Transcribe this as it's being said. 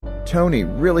Tony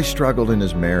really struggled in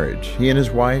his marriage. He and his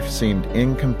wife seemed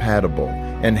incompatible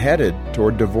and headed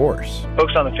toward divorce.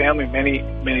 Focus on the Family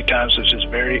many times was just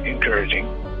very encouraging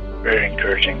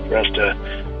for us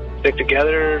to stick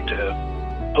together,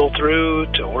 to pull through,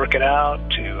 to work it out,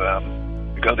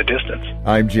 to go the distance.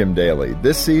 I'm Jim Daly.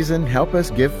 This season, help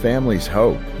us give families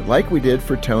hope, like we did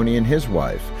for Tony and his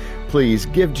wife. Please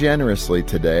give generously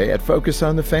today at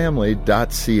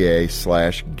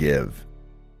focusonthefamily.ca/give.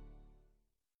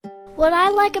 What I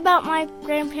like about my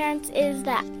grandparents is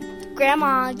that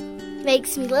Grandma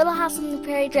makes me little house on the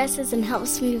prairie dresses and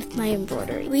helps me with my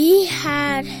embroidery. We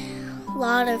had a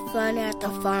lot of fun at the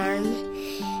farm,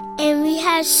 and we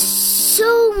had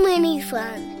so many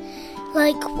fun,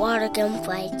 like water gun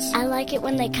fights. I like it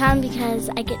when they come because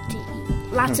I get to eat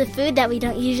lots of food that we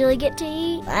don't usually get to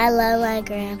eat. I love my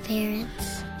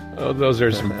grandparents. Oh, those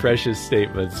are some precious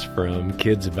statements from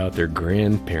kids about their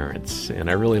grandparents. And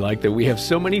I really like that we have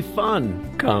so many fun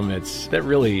comments. That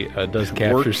really does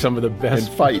capture some of the best.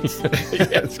 And fights. Yes.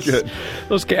 That's good.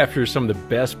 Those capture some of the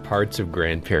best parts of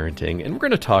grandparenting. And we're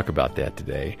going to talk about that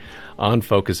today on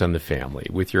Focus on the Family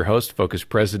with your host, Focus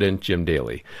President Jim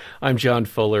Daly. I'm John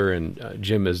Fuller, and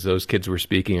Jim, as those kids were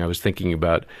speaking, I was thinking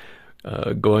about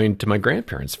going to my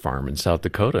grandparents' farm in South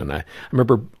Dakota. And I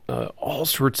remember all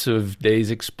sorts of days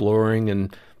exploring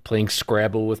and playing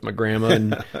Scrabble with my grandma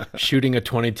and shooting a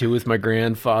 .22 with my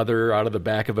grandfather out of the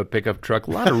back of a pickup truck.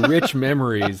 A lot of rich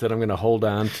memories that I'm going to hold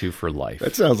on to for life.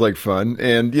 That sounds like fun.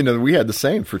 And, we had the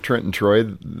same for Trent and Troy.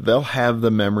 They'll have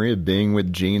the memory of being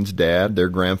with Jean's dad, their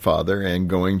grandfather, and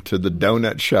going to the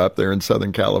donut shop there in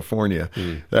Southern California.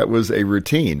 That was a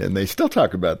routine, and they still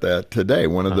talk about that today,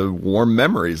 one of the warm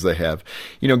memories they have.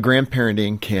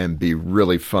 Grandparenting can be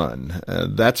really fun.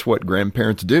 That's what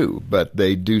grandparents do, but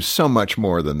they do so much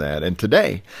more than that. And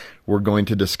today, we're going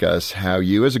to discuss how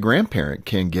you as a grandparent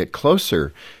can get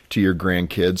closer to your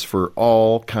grandkids for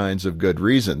all kinds of good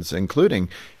reasons, including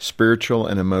spiritual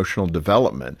and emotional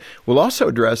development. We'll also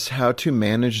address how to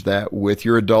manage that with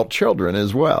your adult children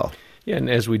as well. Yeah, and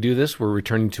as we do this, we're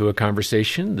returning to a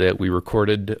conversation that we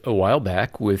recorded a while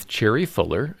back with Cherry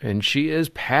Fuller, and she is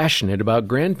passionate about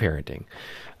grandparenting.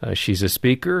 She's a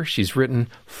speaker. She's written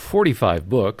 45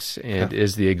 books and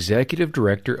is the executive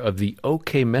director of the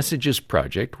OK Messages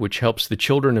Project, which helps the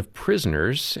children of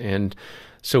prisoners. And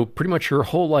so pretty much her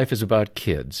whole life is about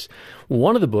kids.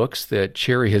 One of the books that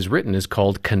Cherry has written is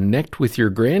called Connect with Your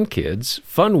Grandkids,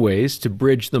 Fun Ways to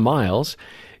Bridge the Miles.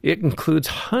 It includes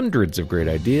hundreds of great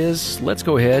ideas. Let's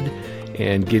go ahead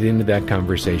and get into that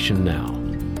conversation now.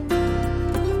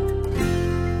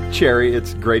 Cherry,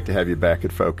 it's great to have you back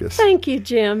at Focus. Thank you,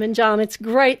 Jim and John. It's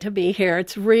great to be here.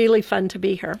 It's really fun to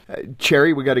be here.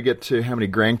 Cherry, we got to get to how many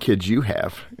grandkids you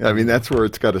have. I mean, that's where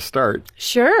it's got to start.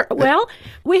 Sure. Well,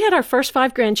 we had our first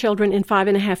 5 grandchildren in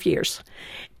 5.5 years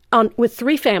with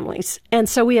 3 families. And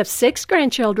so we have 6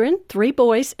 grandchildren, 3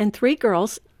 boys and 3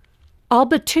 girls. All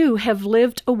but 2 have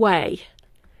lived away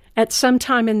at some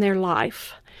time in their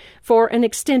life for an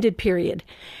extended period.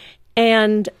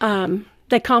 And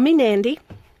they call me Nandy.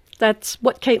 That's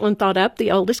what Caitlin thought up,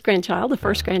 the oldest grandchild, the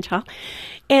first grandchild.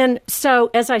 And so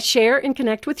as I share and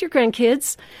connect with your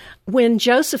grandkids, when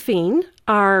Josephine,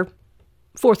 our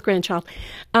 4th grandchild,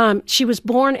 she was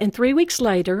born, and 3 weeks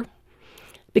later,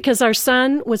 because our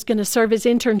son was going to serve his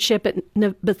internship at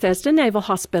Bethesda Naval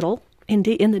Hospital in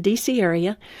the D.C.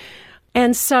 area.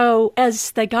 And so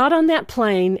as they got on that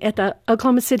plane at the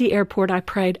Oklahoma City airport, I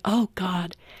prayed, oh,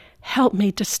 God, help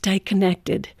me to stay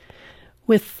connected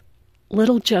with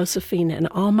little Josephine and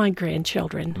all my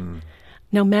grandchildren,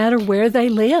 no matter where they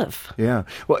live. Yeah.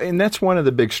 Well, and that's one of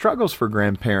the big struggles for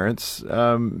grandparents,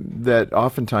 that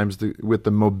oftentimes with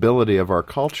the mobility of our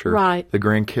culture, the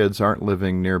grandkids aren't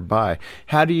living nearby.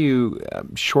 How do you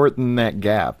shorten that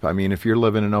gap? I mean, if you're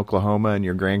living in Oklahoma and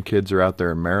your grandkids are out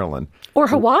there in Maryland. Or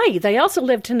Hawaii. They also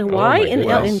lived in Hawaii,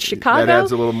 in Chicago. That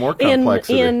adds a little more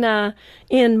complexity.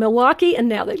 In Milwaukee, and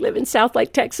now they live in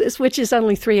Southlake, Texas, which is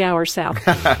only 3 hours south.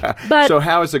 But so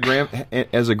how, as a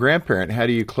grandparent, how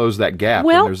do you close that gap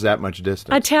when there's that much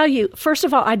distance? I tell you, first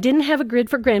of all, I didn't have a grid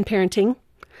for grandparenting.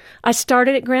 I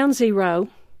started at ground zero.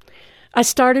 I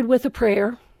started with a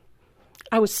prayer.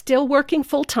 I was still working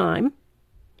full time.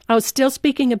 I was still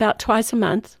speaking about twice a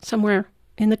month somewhere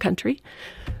in the country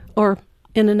or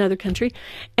in another country.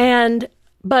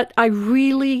 But I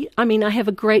have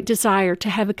a great desire to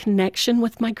have a connection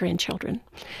with my grandchildren.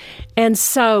 And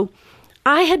so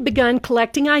I had begun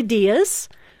collecting ideas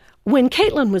when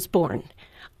Caitlin was born.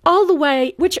 All the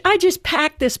way, which I just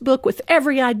packed this book with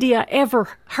every idea I ever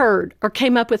heard or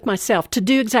came up with myself to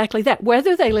do exactly that,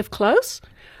 whether they live close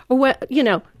or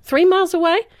 3 miles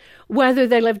away, whether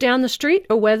they live down the street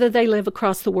or whether they live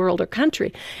across the world or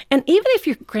country. And even if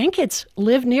your grandkids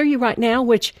live near you right now,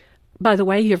 which, by the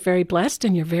way, you're very blessed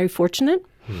and you're very fortunate,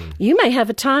 you may have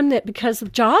a time that because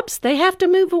of jobs, they have to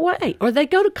move away or they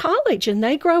go to college and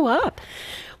they grow up.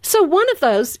 So one of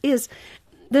those is,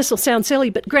 this will sound silly,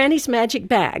 but Granny's Magic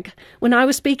Bag. When I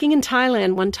was speaking in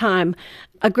Thailand one time,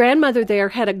 a grandmother there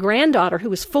had a granddaughter who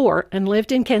was 4 and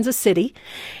lived in Kansas City.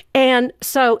 And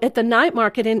so at the night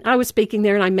market, and I was speaking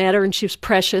there and I met her and she was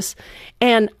precious.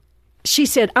 And she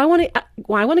said, I want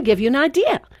to give you an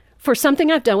idea for something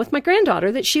I've done with my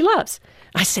granddaughter that she loves.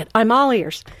 I said, I'm all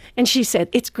ears. And she said,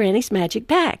 it's Granny's Magic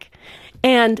Bag.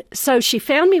 And so she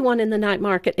found me one in the night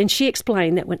market, and she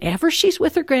explained that whenever she's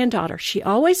with her granddaughter, she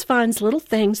always finds little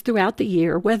things throughout the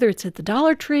year, whether it's at the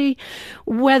Dollar Tree,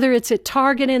 whether it's at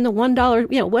Target in the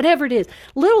 $1, whatever it is,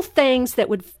 little things that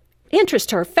would interest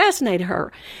her, fascinate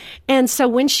her. And so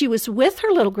when she was with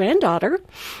her little granddaughter,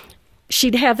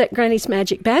 she'd have that Granny's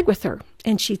Magic Bag with her,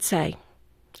 and she'd say,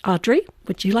 Audrey,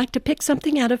 would you like to pick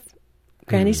something out of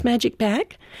Granny's Magic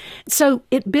Bag? So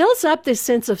it builds up this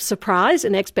sense of surprise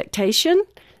and expectation.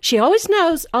 She always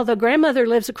knows, although grandmother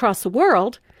lives across the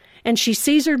world, and she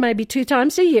sees her maybe 2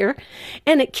 times a year,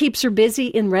 and it keeps her busy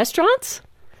in restaurants.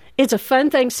 It's a fun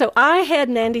thing. So I had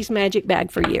Nandy's Magic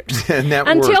Bag for years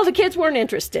until the kids weren't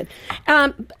interested.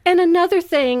 And another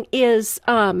thing is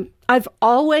I've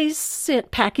always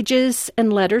sent packages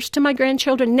and letters to my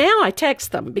grandchildren. Now I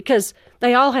text them because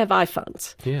they all have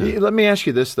iPhones. Yeah. Let me ask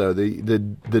you this, though.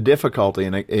 The difficulty,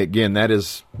 and again, that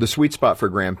is the sweet spot for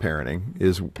grandparenting,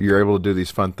 is you're able to do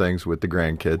these fun things with the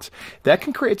grandkids. That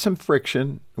can create some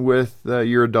friction with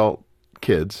your adult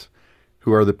kids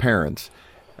who are the parents.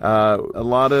 A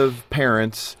lot of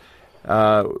parents,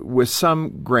 with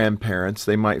some grandparents,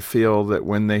 they might feel that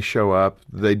when they show up,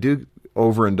 they do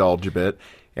overindulge a bit,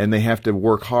 and they have to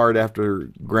work hard after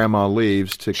grandma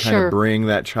leaves to kind of bring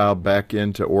that child back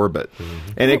into orbit.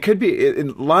 Mm-hmm. And it could be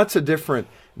lots of different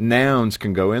nouns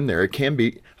can go in there. It can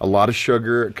be a lot of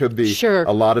sugar. It could be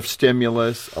a lot of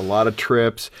stimulus, a lot of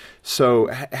trips. So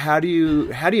how do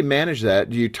you manage that?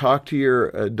 Do you talk to your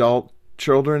adult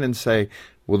children and say,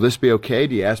 will this be okay?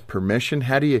 Do you ask permission?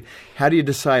 How do you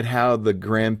decide how the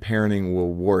grandparenting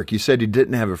will work? You said you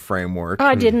didn't have a framework.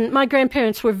 I didn't. My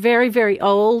grandparents were very, very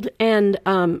old, and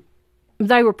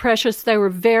they were precious. They were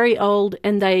very old,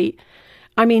 and they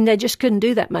just couldn't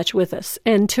do that much with us.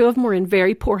 And 2 of them were in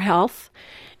very poor health,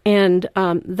 and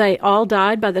they all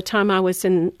died by the time I was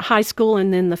in high school,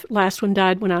 and then the last one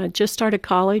died when I had just started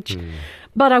college.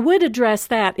 But I would address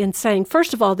that in saying,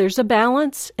 first of all, there's a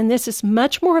balance, and this is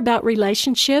much more about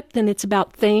relationship than it's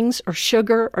about things or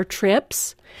sugar or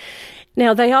trips.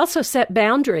 Now, they also set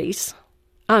boundaries.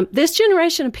 This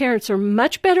generation of parents are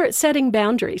much better at setting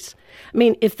boundaries. I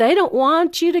mean, if they don't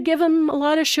want you to give them a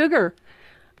lot of sugar,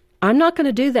 I'm not going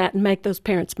to do that and make those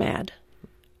parents mad.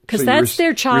 Because that's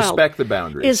their child. Respect the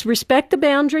boundaries. Respect the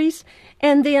boundaries,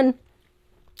 and then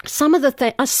some of the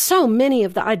things, so many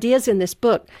of the ideas in this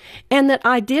book and that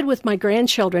I did with my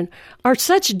grandchildren are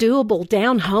such doable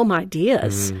down-home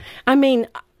ideas. I mean,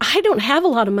 I don't have a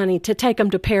lot of money to take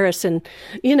them to Paris and,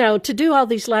 to do all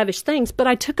these lavish things, but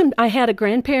I had a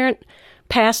grandparent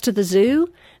pass to the zoo.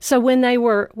 So when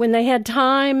they had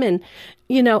time and,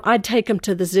 I'd take them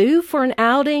to the zoo for an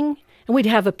outing and we'd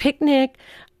have a picnic.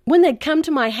 When they'd come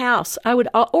to my house, I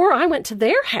went to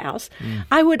their house,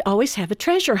 I would always have a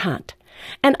treasure hunt.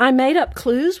 And I made up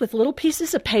clues with little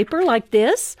pieces of paper like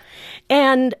this,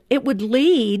 and it would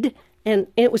lead, and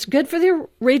it was good for their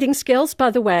reading skills, by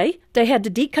the way. They had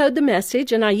to decode the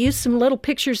message, and I used some little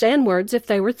pictures and words if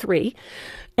they were 3.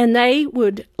 And they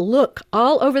would look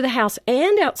all over the house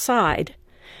and outside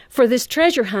for this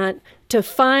treasure hunt to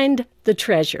find the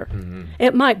treasure.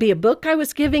 It might be a book I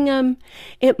was giving them.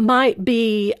 It might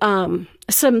be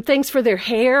some things for their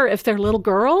hair if they're little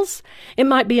girls. It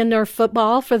might be a Nerf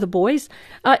football for the boys.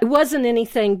 It wasn't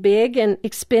anything big and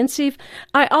expensive.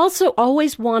 I also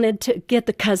always wanted to get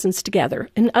the cousins together.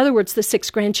 In other words, the 6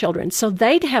 grandchildren, so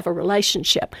they'd have a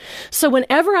relationship. So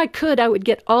whenever I could, I would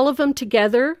get all of them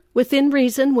together within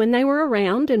reason when they were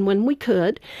around and when we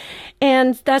could.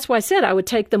 And that's why I said I would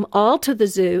take them all to the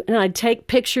zoo and I'd take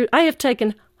pictures. I have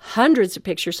taken hundreds of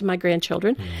pictures of my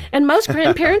grandchildren, and most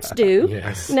grandparents do.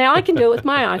 Yes. Now I can do it with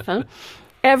my iPhone.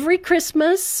 Every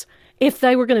Christmas, if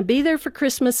they were going to be there for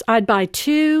Christmas, I'd buy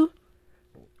 2.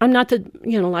 I'm not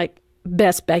the,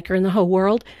 best baker in the whole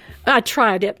world. I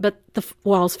tried it, but the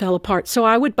walls fell apart. So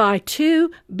I would buy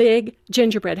 2 big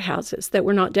gingerbread houses that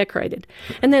were not decorated.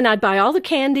 And then I'd buy all the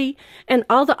candy and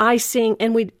all the icing,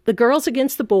 and the girls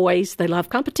against the boys, they love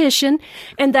competition,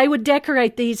 and they would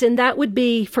decorate these, and that would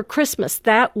be for Christmas.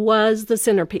 That was the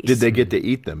centerpiece. Did they get to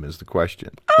eat them is the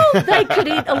question. Oh, they could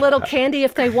eat a little candy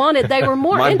if they wanted. They were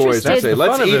more My boys interested. say,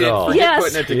 let's eat it. all. Yes.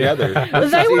 Putting it together.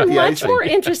 They were much more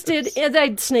interested.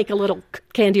 They'd sneak a little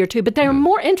candy or two, but they were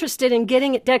more interested in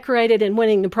getting it decorated and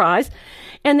winning the prize.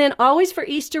 And then always for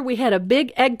Easter, we had a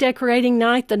big egg decorating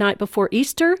night the night before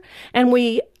Easter. And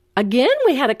we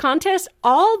had a contest.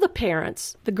 All the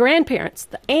parents, the grandparents,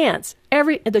 the aunts,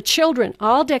 the children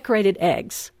all decorated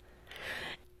eggs.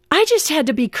 I just had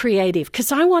to be creative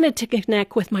because I wanted to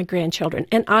connect with my grandchildren.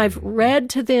 And I've read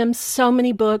to them so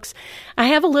many books. I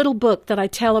have a little book that I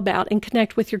tell about and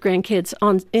connect with your grandkids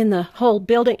in the whole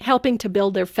building, helping to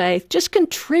build their faith, just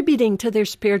contributing to their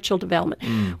spiritual development,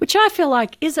 which I feel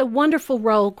like is a wonderful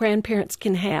role grandparents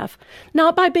can have,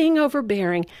 not by being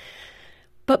overbearing,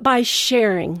 but by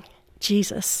sharing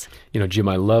Jesus. Jim,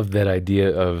 I love that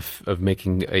idea of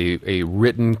making a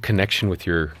written connection with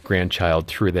your grandchild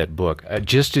through that book.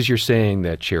 Just as you're saying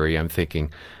that, Cherry, I'm thinking,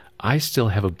 I still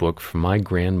have a book from my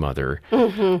grandmother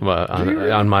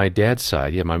on my dad's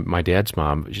side. Yeah, my dad's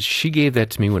mom. She gave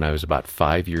that to me when I was about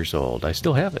 5 years old. I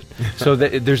still have it. So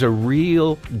there's a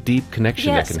real deep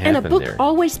connection that can happen there. And a book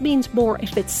always means more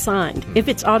if it's signed, if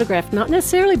it's autographed, not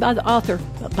necessarily by the author,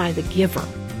 but by the giver.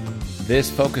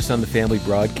 This Focus on the Family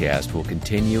broadcast will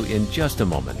continue in just a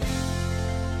moment.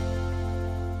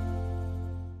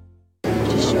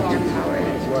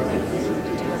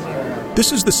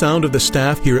 This is the sound of the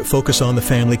staff here at Focus on the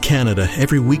Family Canada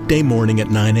every weekday morning at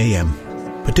 9 a.m.,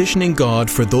 petitioning God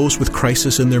for those with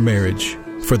crisis in their marriage,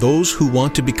 for those who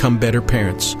want to become better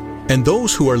parents, and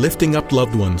those who are lifting up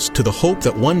loved ones to the hope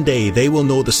that one day they will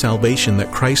know the salvation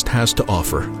that Christ has to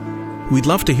offer. We'd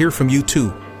love to hear from you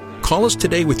too. Call us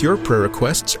today with your prayer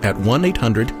requests at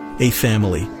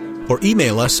 1-800-A-FAMILY or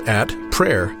email us at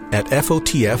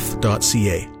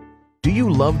prayer@fotf.ca. Do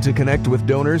you love to connect with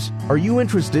donors? Are you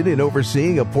interested in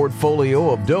overseeing a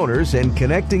portfolio of donors and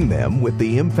connecting them with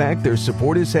the impact their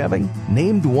support is having?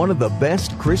 Named one of the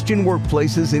best Christian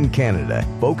workplaces in Canada,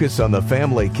 Focus on the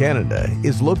Family Canada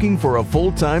is looking for a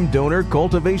full-time donor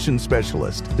cultivation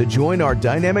specialist to join our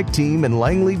dynamic team in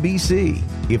Langley, BC.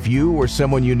 If you or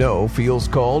someone you know feels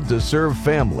called to serve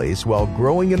families while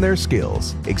growing in their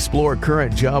skills, explore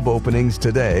current job openings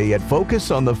today at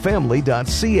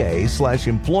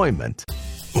focusonthefamily.ca/employment.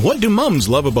 What do mums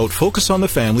love about Focus on the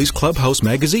Family's Clubhouse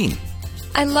magazine?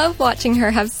 I love watching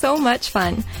her have so much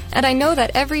fun, and I know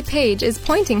that every page is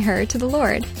pointing her to the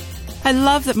Lord. I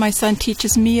love that my son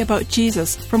teaches me about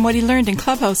Jesus from what he learned in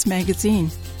Clubhouse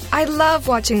magazine. I love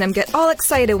watching them get all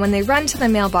excited when they run to the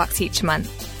mailbox each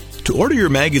month. To order your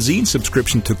magazine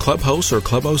subscription to Clubhouse or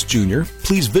Clubhouse Junior,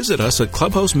 please visit us at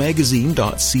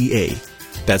clubhousemagazine.ca.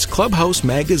 That's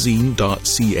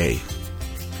clubhousemagazine.ca.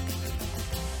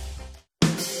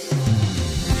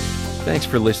 Thanks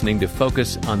for listening to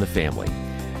Focus on the Family.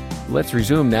 Let's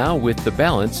resume now with the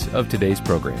balance of today's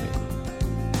programming.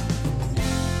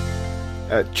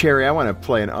 Cherry, I want to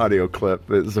play an audio clip.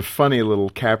 It's a funny little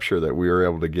capture that we were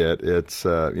able to get. It's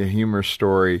a humorous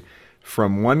story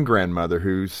from one grandmother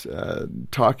who's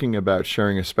talking about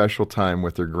sharing a special time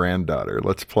with her granddaughter.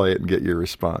 Let's play it and get your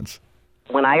response.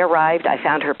 When I arrived, I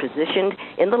found her positioned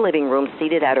in the living room,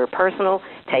 seated at her personal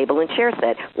table and chair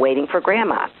set, waiting for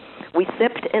Grandma. We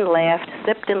sipped and laughed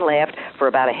for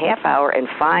about a half hour, and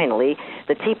finally,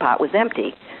 the teapot was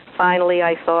empty. Finally,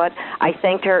 I thought, I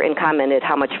thanked her and commented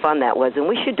how much fun that was, and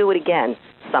we should do it again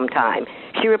sometime.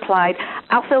 She replied,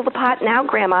 I'll fill the pot now,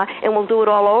 Grandma, and we'll do it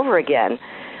all over again.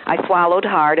 I swallowed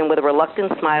hard and with a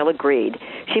reluctant smile agreed.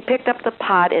 She picked up the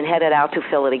pot and headed out to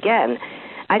fill it again.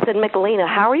 I said, Michelina,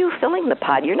 how are you filling the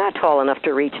pot? You're not tall enough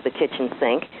to reach the kitchen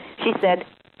sink. She said,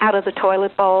 out of the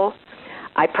toilet bowl.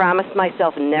 I promised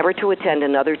myself never to attend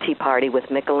another tea party with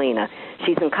Michelina.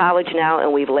 She's in college now,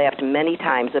 and we've laughed many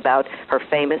times about her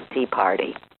famous tea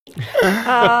party.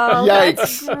 Oh, Yikes.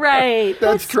 That's great.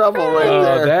 That's trouble right Oh,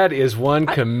 there. that is one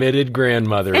committed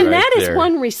grandmother And right that is there.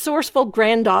 one resourceful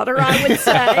granddaughter, I would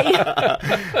say.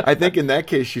 I think in that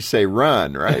case you say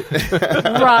run, right?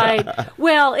 Right.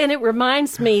 Well, and it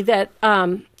reminds me that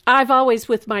I've always,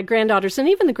 with my granddaughters and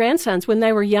even the grandsons, when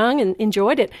they were young and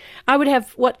enjoyed it, I would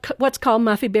have what's called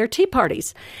Muffy Bear tea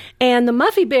parties. And the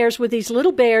Muffy Bears were these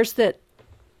little bears that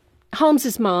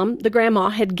Holmes's mom, the grandma,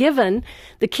 had given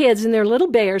the kids and their little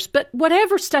bears, but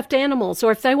whatever stuffed animals,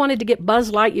 or if they wanted to get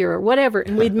Buzz Lightyear or whatever,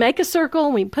 and we'd make a circle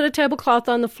and we'd put a tablecloth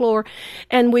on the floor,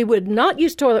 and we would not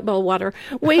use toilet bowl water.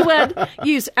 We would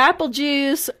use apple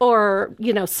juice or,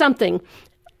 something,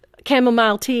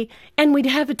 chamomile tea, and we'd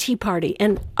have a tea party.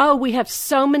 And, we have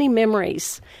so many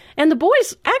memories. And the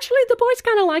boys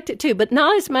kind of liked it too, but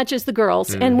not as much as the girls.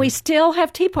 Mm-hmm. And we still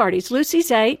have tea parties.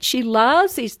 Lucy's 8. She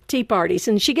loves these tea parties,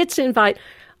 and she gets to invite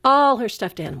all her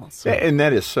stuffed animals. And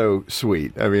that is so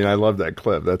sweet. I mean, I love that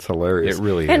clip. That's hilarious. It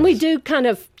really is. And we do kind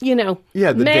of, the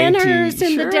manners dainty,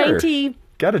 and the dainty.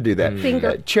 Got to do that.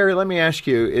 Finger. Cherry, let me ask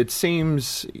you, it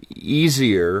seems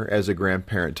easier as a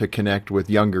grandparent to connect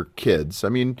with younger kids. I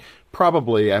mean,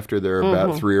 probably after they're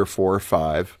about 3 or 4 or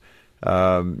 5.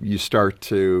 You start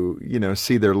to,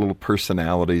 see their little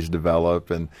personalities develop,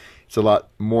 and it's a lot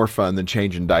more fun than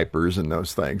changing diapers and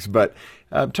those things. But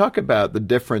talk about the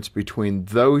difference between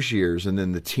those years and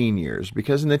then the teen years,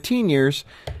 because in the teen years,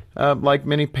 like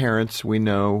many parents we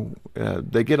know,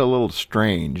 they get a little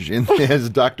strange, and as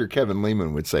Dr. Kevin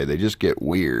Lehman would say, they just get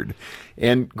weird.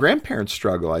 And grandparents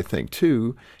struggle, I think,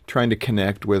 too, trying to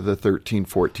connect with a 13,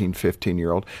 14,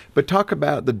 15-year-old. But talk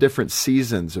about the different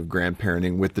seasons of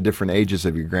grandparenting with the different ages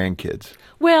of your grandkids.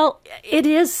 Well, it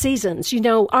is seasons.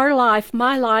 Our life,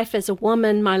 my life as a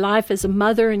woman, my life as a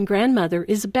mother and grandmother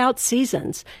is about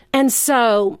seasons. And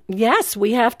so, yes,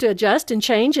 we have to adjust and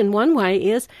change. And one way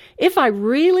is if I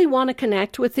really want to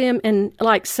connect with them and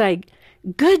say,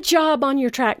 good job on your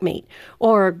track meet,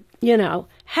 or,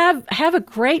 have a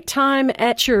great time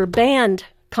at your band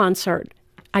concert,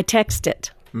 I text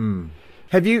it.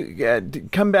 Have you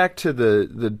come back to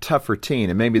the tougher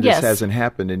teen, and maybe this hasn't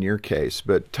happened in your case,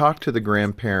 but talk to the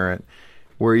grandparent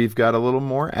where you've got a little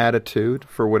more attitude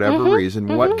for whatever reason.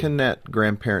 What can that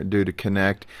grandparent do to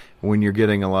connect when you're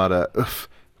getting a lot of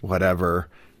whatever,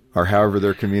 or however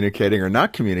they're communicating or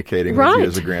not communicating with you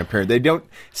as a grandparent? They don't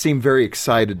seem very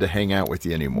excited to hang out with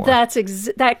you anymore.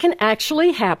 That can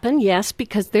actually happen, yes,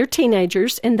 because they're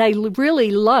teenagers and they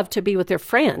really love to be with their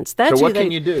friends. So what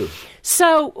can you do?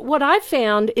 So what I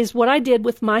found is what I did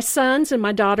with my sons and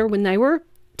my daughter when they were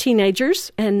teenagers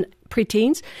and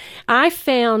preteens. I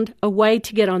found a way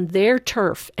to get on their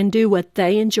turf and do what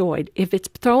they enjoyed. If it's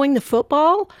throwing the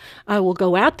football, I will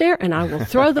go out there and I will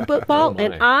throw the football,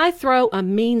 and I throw a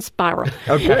mean spiral.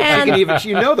 Okay, and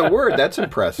you know the word. That's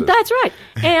impressive. That's right.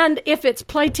 And if it's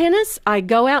play tennis, I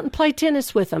go out and play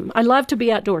tennis with them. I love to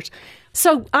be outdoors.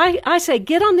 So I say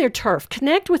get on their turf,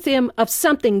 connect with them of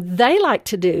something they like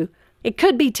to do. It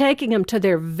could be taking them to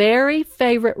their very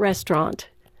favorite restaurant.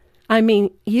 I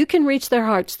mean, you can reach their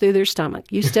hearts through their stomach.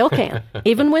 You still can,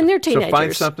 even when they're teenagers. So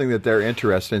find something that they're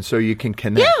interested in so you can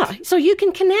connect. Yeah, so you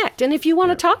can connect. And if you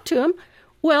want to talk to them,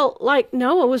 well, like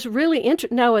Noah was really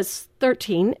Noah's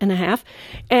 13 and a half,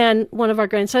 and one of our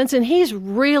grandsons, and he's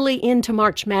really into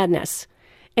March Madness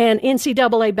and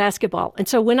NCAA basketball. And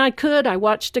so when I could, I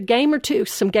watched a game or two,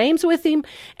 some games with him,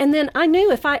 and then I knew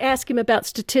if I asked him about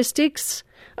statistics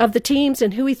of the teams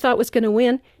and who he thought was going to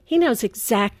win, he knows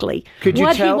exactly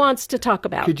what he wants to talk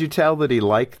about. Could you tell that he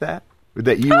liked that?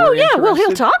 That you were yeah, interested? Well,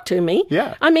 he'll talk to me.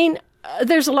 Yeah. I mean,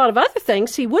 there's a lot of other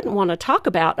things he wouldn't want to talk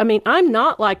about. I mean, I'm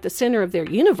not like the center of their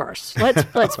universe.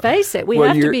 Let's face it. We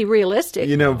have to be realistic.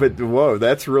 But whoa,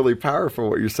 that's really powerful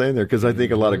what you're saying there, because I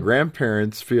think a lot of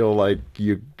grandparents feel like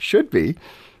you should be.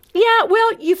 Yeah,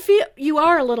 well, you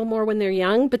are a little more when they're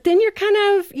young, but then you're kind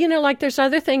of, like there's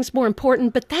other things more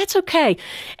important, but that's okay.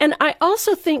 And I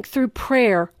also think through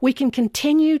prayer, we can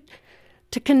continue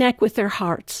to connect with their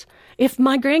hearts. If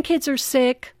my grandkids are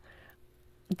sick,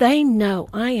 they know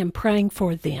I am praying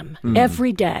for them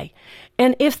every day.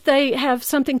 And if they have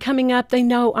something coming up, they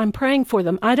know I'm praying for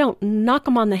them. I don't knock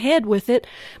them on the head with it,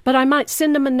 but I might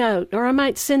send them a note or I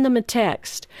might send them a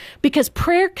text, because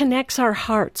prayer connects our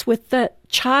hearts with the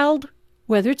child,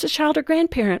 whether it's a child or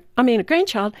a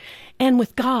grandchild, and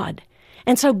with God.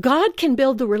 And so God can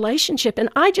build the relationship. And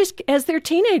as they're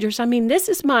teenagers, this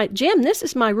is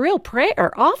my real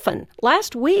prayer often.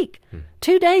 Last week,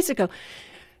 2 days ago,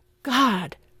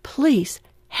 God, please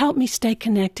help me stay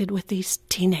connected with these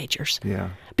teenagers. Yeah.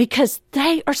 Because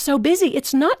they are so busy.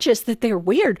 It's not just that they're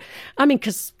weird.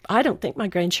 Because I don't think my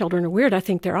grandchildren are weird. I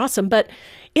think they're awesome. But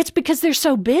it's because they're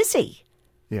so busy.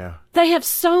 Yeah. They have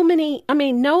so many.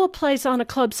 Noah plays on a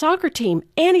club soccer team,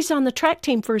 and he's on the track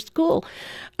team for his school.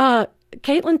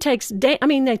 Caitlin takes they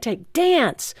take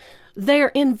dance. They're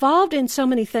involved in so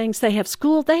many things. They have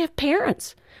school. They have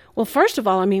parents. Well, first of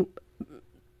all,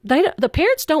 the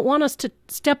parents don't want us to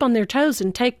step on their toes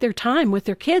and take their time with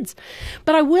their kids.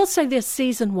 But I will say this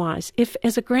season-wise, if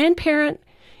as a grandparent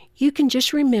you can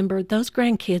just remember those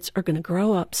grandkids are going to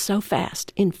grow up so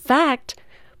fast. In fact,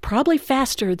 probably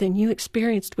faster than you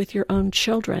experienced with your own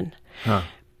children. Huh.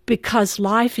 Because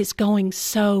life is going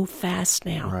so fast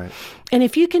now. Right. And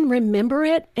if you can remember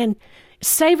it and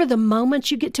savor the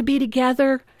moments you get to be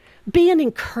together, be an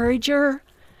encourager,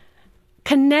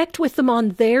 connect with them on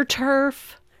their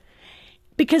turf.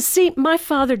 Because, see, my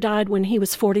father died when he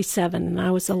was 47 and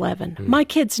I was 11. My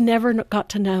kids never got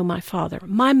to know my father.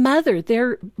 My mother,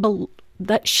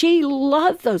 she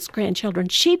loved those grandchildren.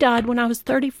 She died when I was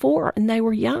 34 and they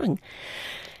were young.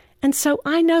 And so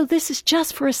I know this is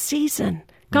just for a season.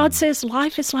 God says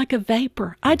life is like a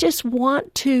vapor. I just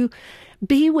want to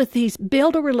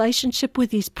build a relationship with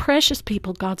these precious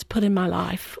people God's put in my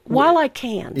life while I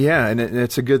can. Yeah, and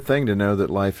it's a good thing to know that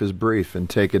life is brief and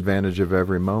take advantage of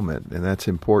every moment, and that's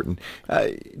important.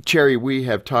 Cherry, we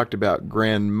have talked about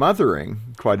grandmothering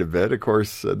quite a bit. Of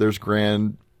course, there's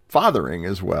grandfathering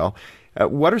as well.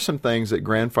 What are some things that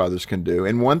grandfathers can do?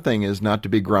 And one thing is not to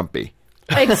be grumpy.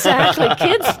 Exactly.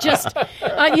 Kids just,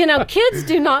 kids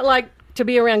do not like to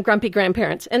be around grumpy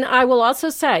grandparents. And I will also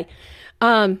say,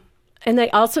 and they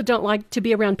also don't like to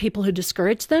be around people who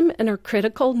discourage them and are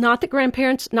critical. Not that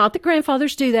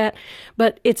grandfathers do that,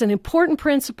 but it's an important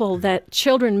principle that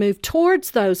children move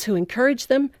towards those who encourage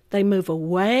them. They move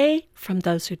away from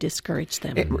those who discourage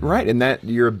them. Right, and that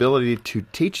your ability to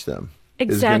teach them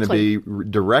is going to be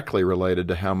directly related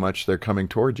to how much they're coming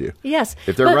towards you. Yes.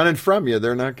 If they're running from you,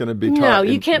 they're not going to be taught. No,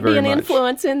 you can't be an much.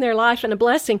 influence in their life and a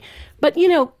blessing. But,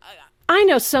 I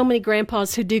know so many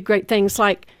grandpas who do great things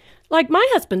like my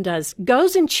husband does,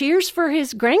 goes and cheers for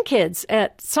his grandkids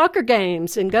at soccer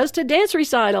games and goes to dance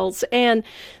recitals and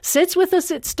sits with us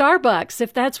at Starbucks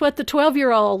if that's what the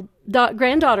 12-year-old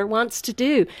granddaughter wants to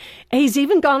do. He's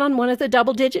even gone on one of the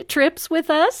double-digit trips with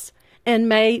us and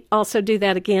may also do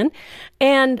that again.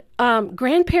 And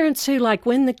grandparents who, like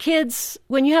when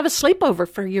you have a sleepover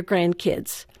for your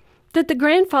grandkids, that the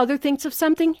grandfather thinks of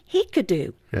something he could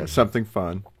do. Yeah, something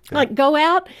fun. Like go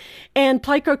out and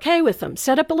play croquet with them.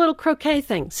 Set up a little croquet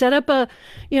thing. Set up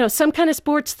some kind of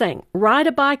sports thing. Ride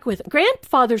a bike with them.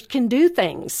 Grandfathers can do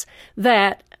things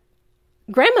that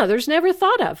grandmothers never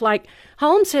thought of. Like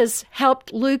Holmes has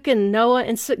helped Luke and Noah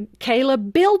and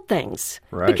Caleb build things.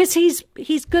 Right. Because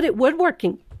he's good at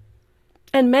woodworking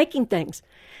and making things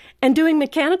and doing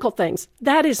mechanical things.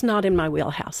 That is not in my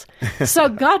wheelhouse. So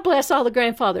God bless all the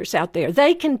grandfathers out there.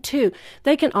 They can too.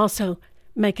 They can also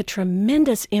make a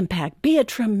tremendous impact, be a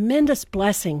tremendous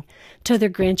blessing to their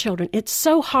grandchildren. It's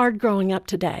so hard growing up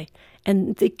today,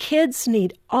 and the kids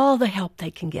need all the help they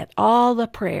can get, all the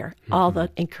prayer, all the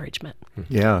encouragement.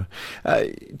 Yeah.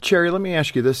 Cherry, let me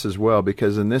ask you this as well,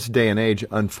 because in this day and age,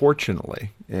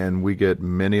 unfortunately, and we get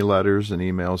many letters and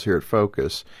emails here at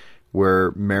Focus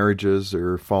where marriages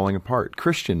are falling apart,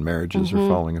 Christian marriages are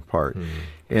falling apart.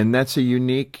 And that's a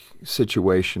unique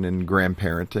situation in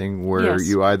grandparenting where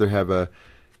you either have a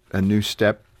new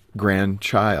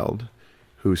step-grandchild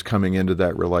who's coming into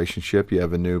that relationship. You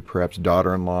have a new, perhaps,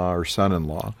 daughter-in-law or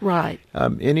son-in-law. Right.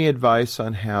 Any advice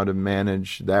on how to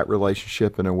manage that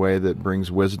relationship in a way that brings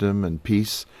wisdom and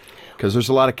peace? Because there's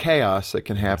a lot of chaos that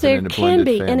can happen in a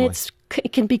blended family. And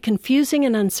it can be confusing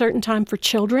and uncertain time for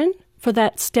children, for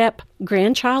that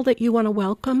step-grandchild that you want to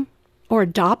welcome, or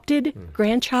adopted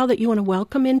grandchild that you want to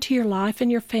welcome into your life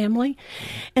and your family.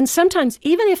 And sometimes,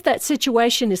 even if that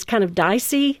situation is kind of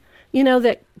dicey,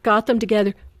 that got them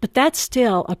together, but that's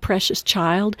still a precious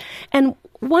child. And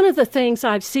one of the things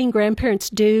I've seen grandparents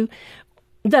do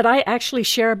that I actually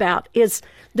share about is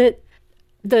that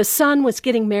the son was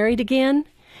getting married again.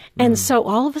 And so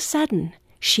all of a sudden,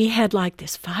 she had like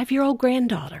this 5-year-old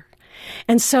granddaughter.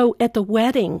 And so at the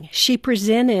wedding, she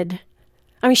presented...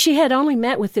 she had only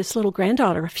met with this little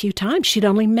granddaughter a few times. She'd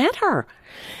only met her.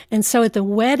 And so at the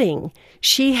wedding,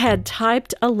 she had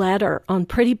typed a letter on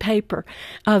pretty paper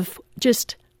of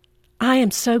just, I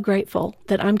am so grateful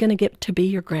that I'm going to get to be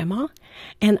your grandma,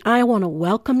 and I want to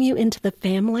welcome you into the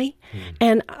family.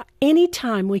 And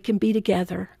anytime we can be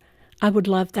together, I would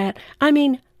love that.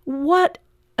 What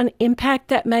an impact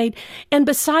that made. And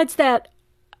besides that,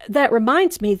 that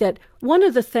reminds me that one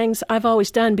of the things I've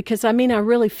always done, because I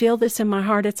really feel this in my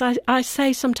heart, I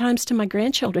say sometimes to my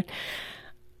grandchildren,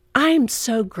 I am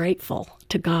so grateful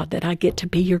to God that I get to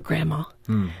be your grandma.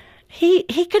 He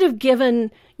could have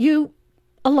given you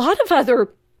a lot of other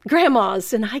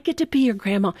grandmas, and I get to be your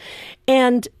grandma.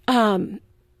 And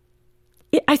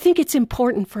I think it's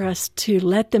important for us to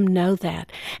let them know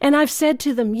that. And I've said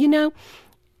to them,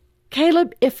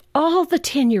 Caleb, if all the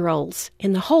 10-year-olds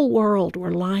in the whole world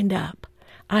were lined up,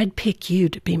 I'd pick you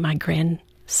to be my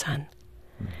grandson.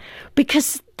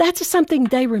 Because that's something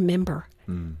they remember.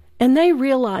 And they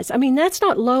realize, I mean, that's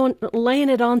not laying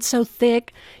it on so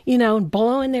thick, and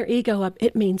blowing their ego up.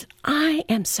 It means, I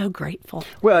am so grateful.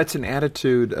 Well, it's an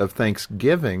attitude of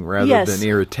thanksgiving rather than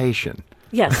irritation.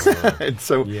 Yes. And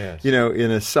so,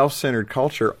 in a self-centered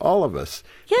culture, all of us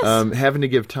having to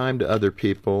give time to other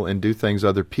people and do things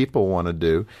other people want to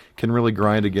do can really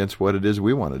grind against what it is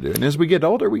we want to do. And as we get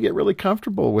older, we get really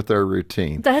comfortable with our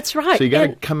routine. That's right. So you got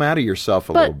to come out of yourself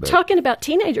a little bit. But talking about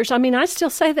teenagers, I mean, I still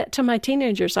say that to my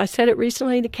teenagers. I said it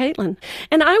recently to Caitlin.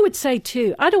 And I would say,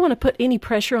 too, I don't want to put any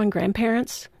pressure on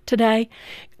grandparents today.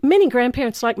 Many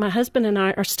grandparents, like my husband and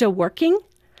I, are still working.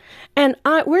 And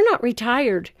we're not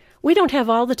retired. We don't have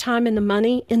all the time and the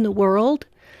money in the world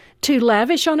to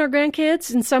lavish on our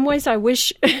grandkids. In some ways, I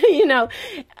wish,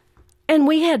 and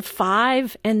we had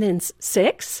 5 and then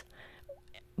 6.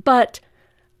 But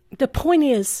the point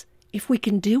is, if we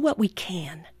can do what we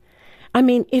can, I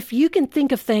mean, if you can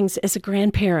think of things as a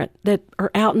grandparent that are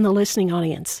out in the listening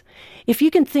audience, if you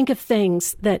can think of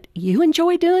things that you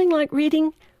enjoy doing, like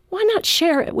reading, why not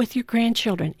share it with your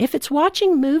grandchildren? If it's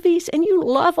watching movies and you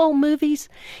love old movies,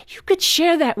 you could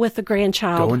share that with a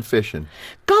grandchild. Going fishing.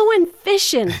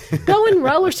 Going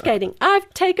roller skating. I've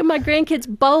taken my grandkids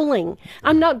bowling.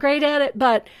 I'm not great at it,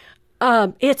 but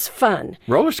it's fun.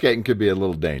 Roller skating could be a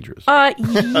little dangerous.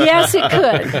 Yes, it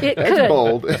could. It could. It's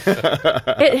bold.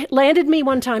 It landed me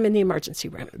one time in the emergency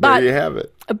room. There you have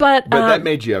it. But that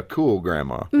made you a cool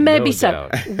grandma. Maybe so.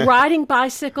 Riding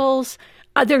bicycles.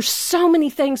 There's so many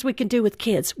things we can do with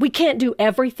kids. We can't do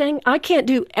everything. I can't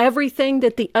do everything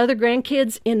that the other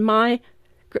grandkids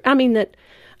that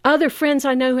other friends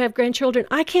I know who have grandchildren,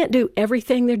 I can't do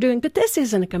everything they're doing. But this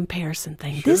isn't a comparison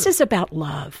thing. Sure. This is about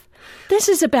love. This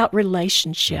is about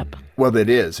relationship. Well, it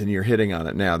is, and you're hitting on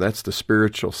it now. That's the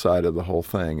spiritual side of the whole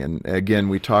thing. And again,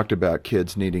 we talked about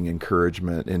kids needing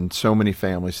encouragement. In so many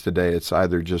families today, it's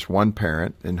either just one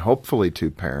parent and hopefully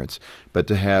 2 parents, but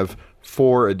to have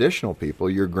 4 additional people,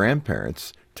 your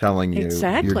grandparents, telling you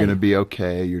you're going to be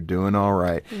okay, you're doing all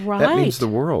right. That means the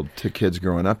world to kids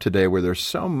growing up today, where there's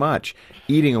so much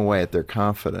eating away at their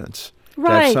confidence. To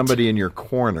have somebody in your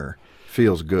corner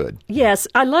feels good. Yes.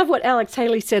 I love what Alex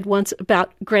Haley said once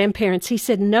about grandparents. He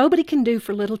said, nobody can do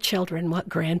for little children what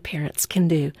grandparents can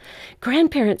do.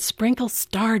 Grandparents sprinkle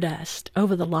stardust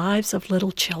over the lives of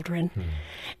little children.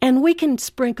 And we can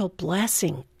sprinkle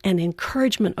blessing and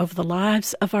encouragement over the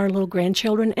lives of our little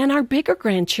grandchildren and our bigger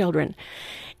grandchildren.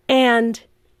 And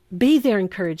be their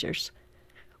encouragers.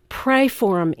 Pray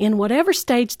for them in whatever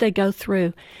stage they go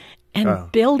through.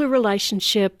 And build a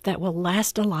relationship that will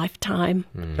last a lifetime.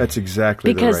 That's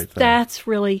exactly the right thing. Because that's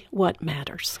really what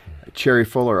matters. Cherry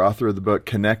Fuller, author of the book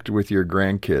Connect with Your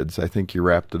Grandkids. I think you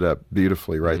wrapped it up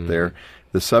beautifully right there.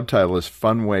 The subtitle is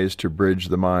Fun Ways to Bridge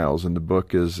the Miles, and the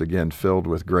book is, again, filled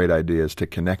with great ideas to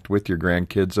connect with your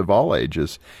grandkids of all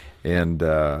ages. And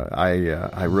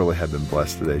I really have been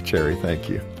blessed today. Cherry, thank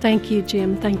you. Thank you,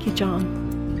 Jim. Thank you, John.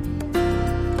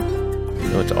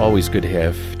 It's always good to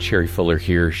have Cherry Fuller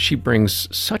here. She brings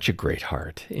such a great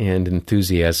heart and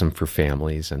enthusiasm for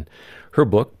families. And her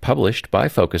book, published by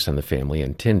Focus on the Family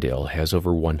in Tyndale, has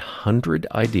over 100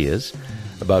 ideas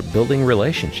about building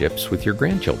relationships with your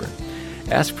grandchildren.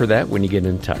 Ask for that when you get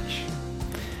in touch.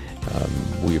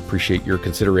 We appreciate your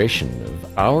consideration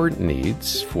of our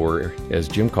needs for, as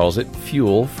Jim calls it,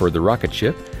 fuel for the rocket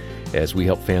ship, as we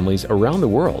help families around the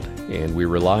world, and we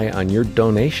rely on your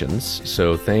donations,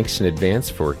 so thanks in advance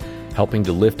for helping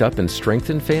to lift up and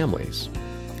strengthen families.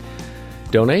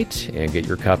 Donate and get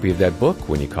your copy of that book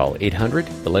when you call 800,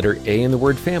 the letter A in the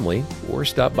word family, or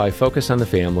stop by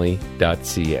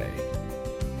focusonthefamily.ca.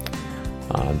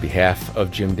 On behalf of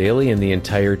Jim Daly and the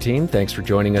entire team, thanks for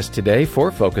joining us today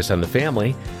for Focus on the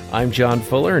Family. I'm John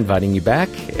Fuller, inviting you back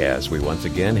as we once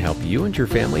again help you and your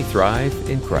family thrive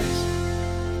in Christ.